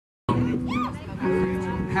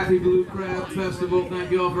Happy Blue Crab Festival. Thank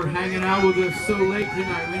you all for hanging out with us so late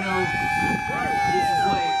tonight. We know this is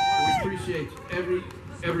late. We appreciate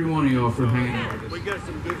every one of y'all for hanging out with us. We got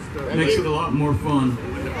some good stuff. Makes it a lot more fun. We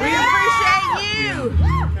appreciate you.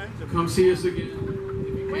 Yeah. Come see us again.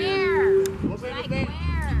 Where? Like where?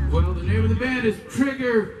 Well, the name of the band is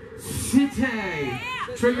TriggerCity.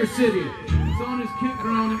 TriggerCity. It's on his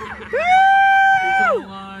Kickground. It's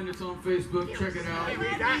online. It's on Facebook. Check it out.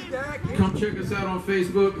 Come check us out on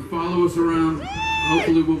Facebook and follow us around.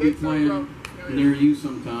 Hopefully we'll be playing near you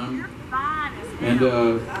sometime. And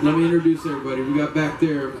let me introduce everybody. We got back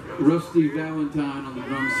there Rusty Valentine on the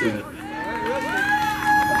drum set.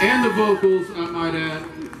 And the vocals, I might add.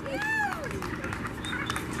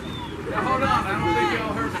 Now, hold on, I don't think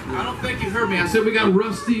y'all heard me. I don't think you heard me. I said we got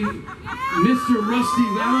Rusty, Mr. Rusty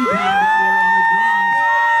Valentine out there on the drums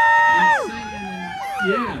and singing and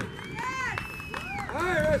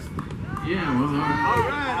yeah, well,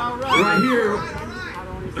 all right.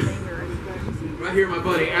 Right here, my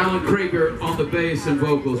buddy Alan Kraiker on the bass and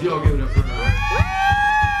vocals. Y'all give it up for Alan.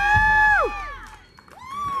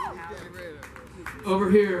 Over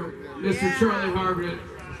here, Mr. Charlie Hargrett.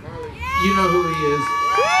 You know who he is.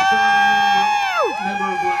 Member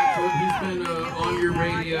of Blackfoot. He's been on your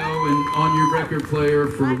radio and on your record player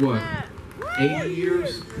for what? 80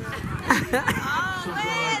 years? Something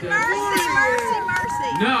like that.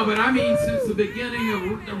 Mercy. No, but I mean since the beginning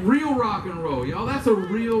of the real rock and roll. Y'all, that's a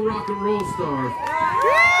real rock and roll star.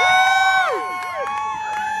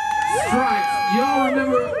 Strikes. Y'all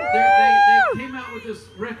remember they came out with this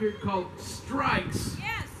record called Strikes.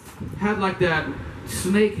 Yes. Had like that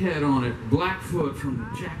snake head on it, Blackfoot from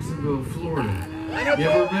Jacksonville, Florida. You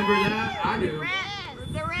ever remember that? I do.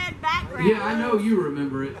 The red background. Yeah, I know you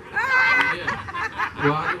remember it. Yeah.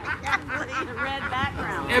 Well, The red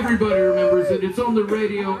background. everybody remembers it. It's on the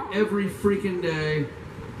radio every freaking day.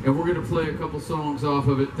 And we're going to play a couple songs off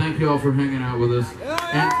of it. Thank you all for hanging out with us.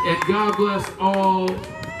 And God bless all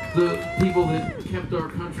the people that kept our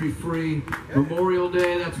country free. Memorial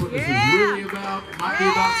Day, that's what this is really about. It might be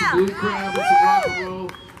about some blue crab and some rock and roll.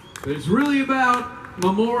 But it's really about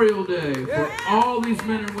Memorial Day for all these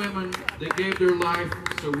men and women that gave their life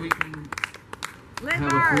so we can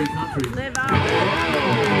have a free country. Live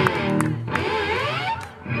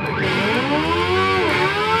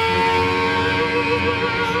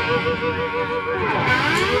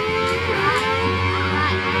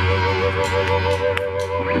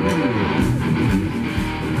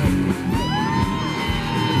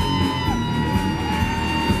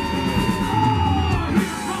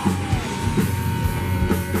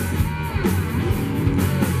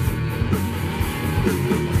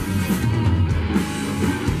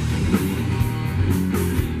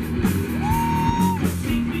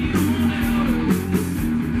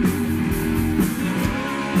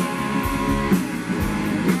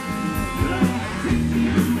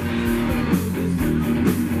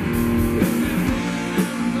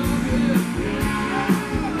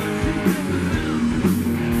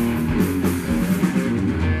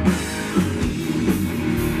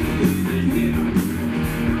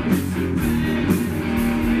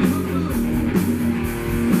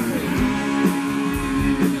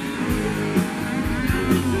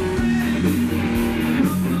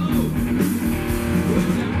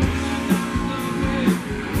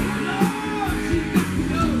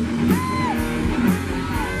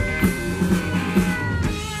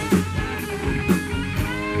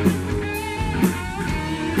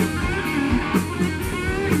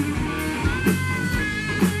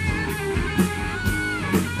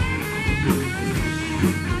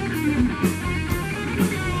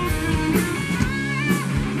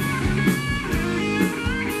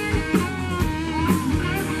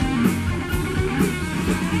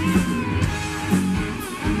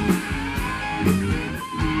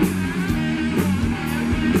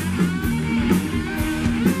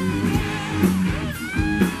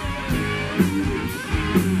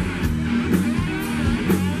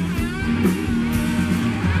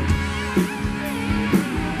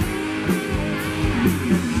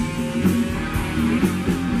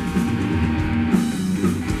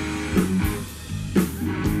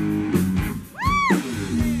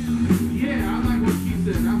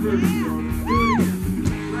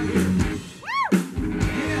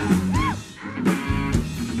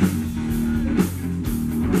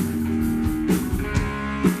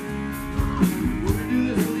We're gonna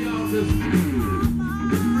do this with the office.